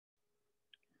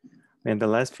In the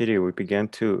last video, we began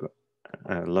to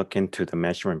look into the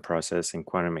measurement process in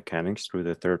quantum mechanics through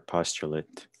the third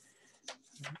postulate.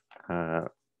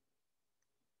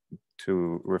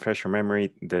 To refresh your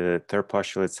memory, the third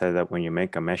postulate said that when you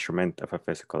make a measurement of a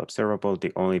physical observable,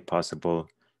 the only possible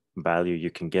value you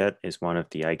can get is one of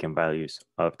the eigenvalues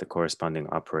of the corresponding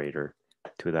operator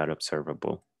to that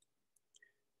observable.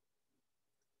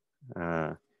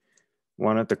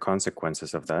 One of the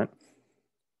consequences of that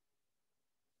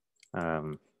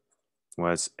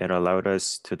was it allowed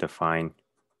us to define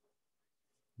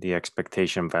the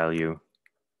expectation value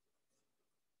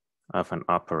of an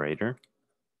operator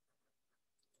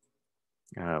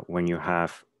when you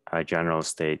have a general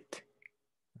state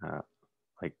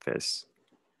like this.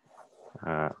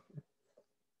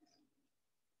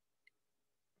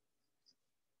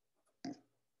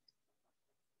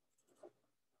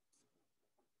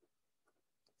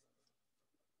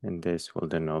 And this will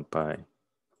denote by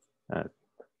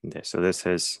this. So this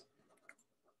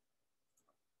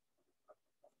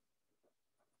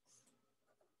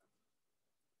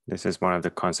is one of the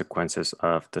consequences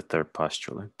of the third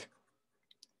postulate.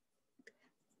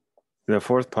 The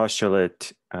fourth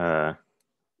postulate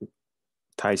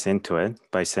ties into it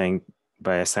by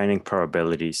assigning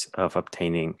probabilities of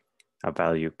obtaining a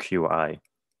value Qi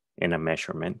in a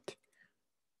measurement.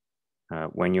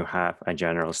 When you have a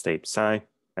general state psi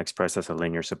expressed as a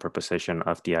linear superposition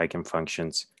of the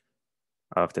eigenfunctions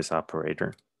of this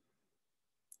operator.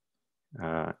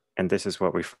 And this is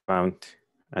what we found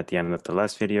at the end of the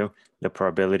last video. The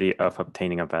probability of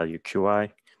obtaining a value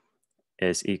Qi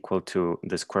is equal to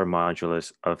the square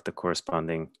modulus of the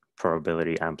corresponding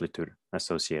probability amplitude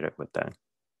associated with that.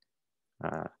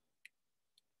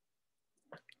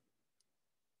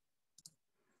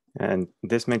 And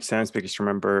this makes sense because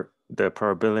remember, the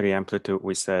probability amplitude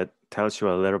we said tells you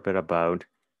a little bit about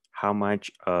how much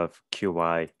of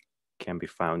Qi can be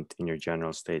found in your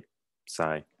general state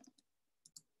psi.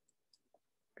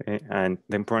 Okay, and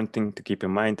the important thing to keep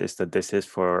in mind is that this is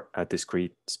for a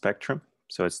discrete spectrum.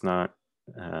 So it's not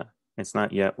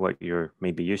yet what you're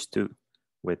maybe used to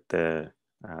with the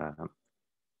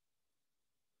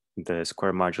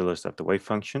square modulus of the wave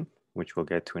function, which we'll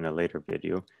get to in a later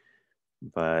video.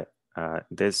 But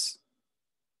this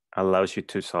allows you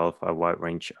to solve a wide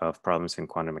range of problems in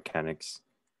quantum mechanics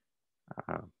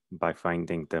by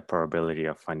finding the probability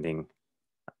of finding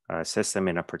a system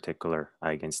in a particular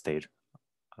eigenstate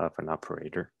of an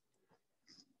operator.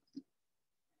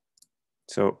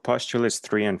 So postulates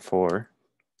 3 and 4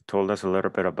 told us a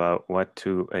little bit about what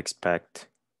to expect,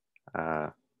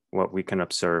 what we can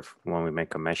observe when we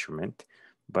make a measurement,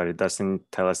 but it doesn't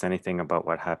tell us anything about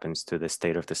what happens to the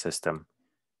state of the system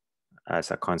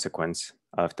as a consequence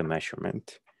of the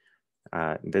measurement.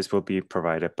 This will be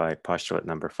provided by postulate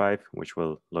number 5, which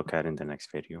we'll look at in the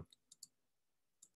next video.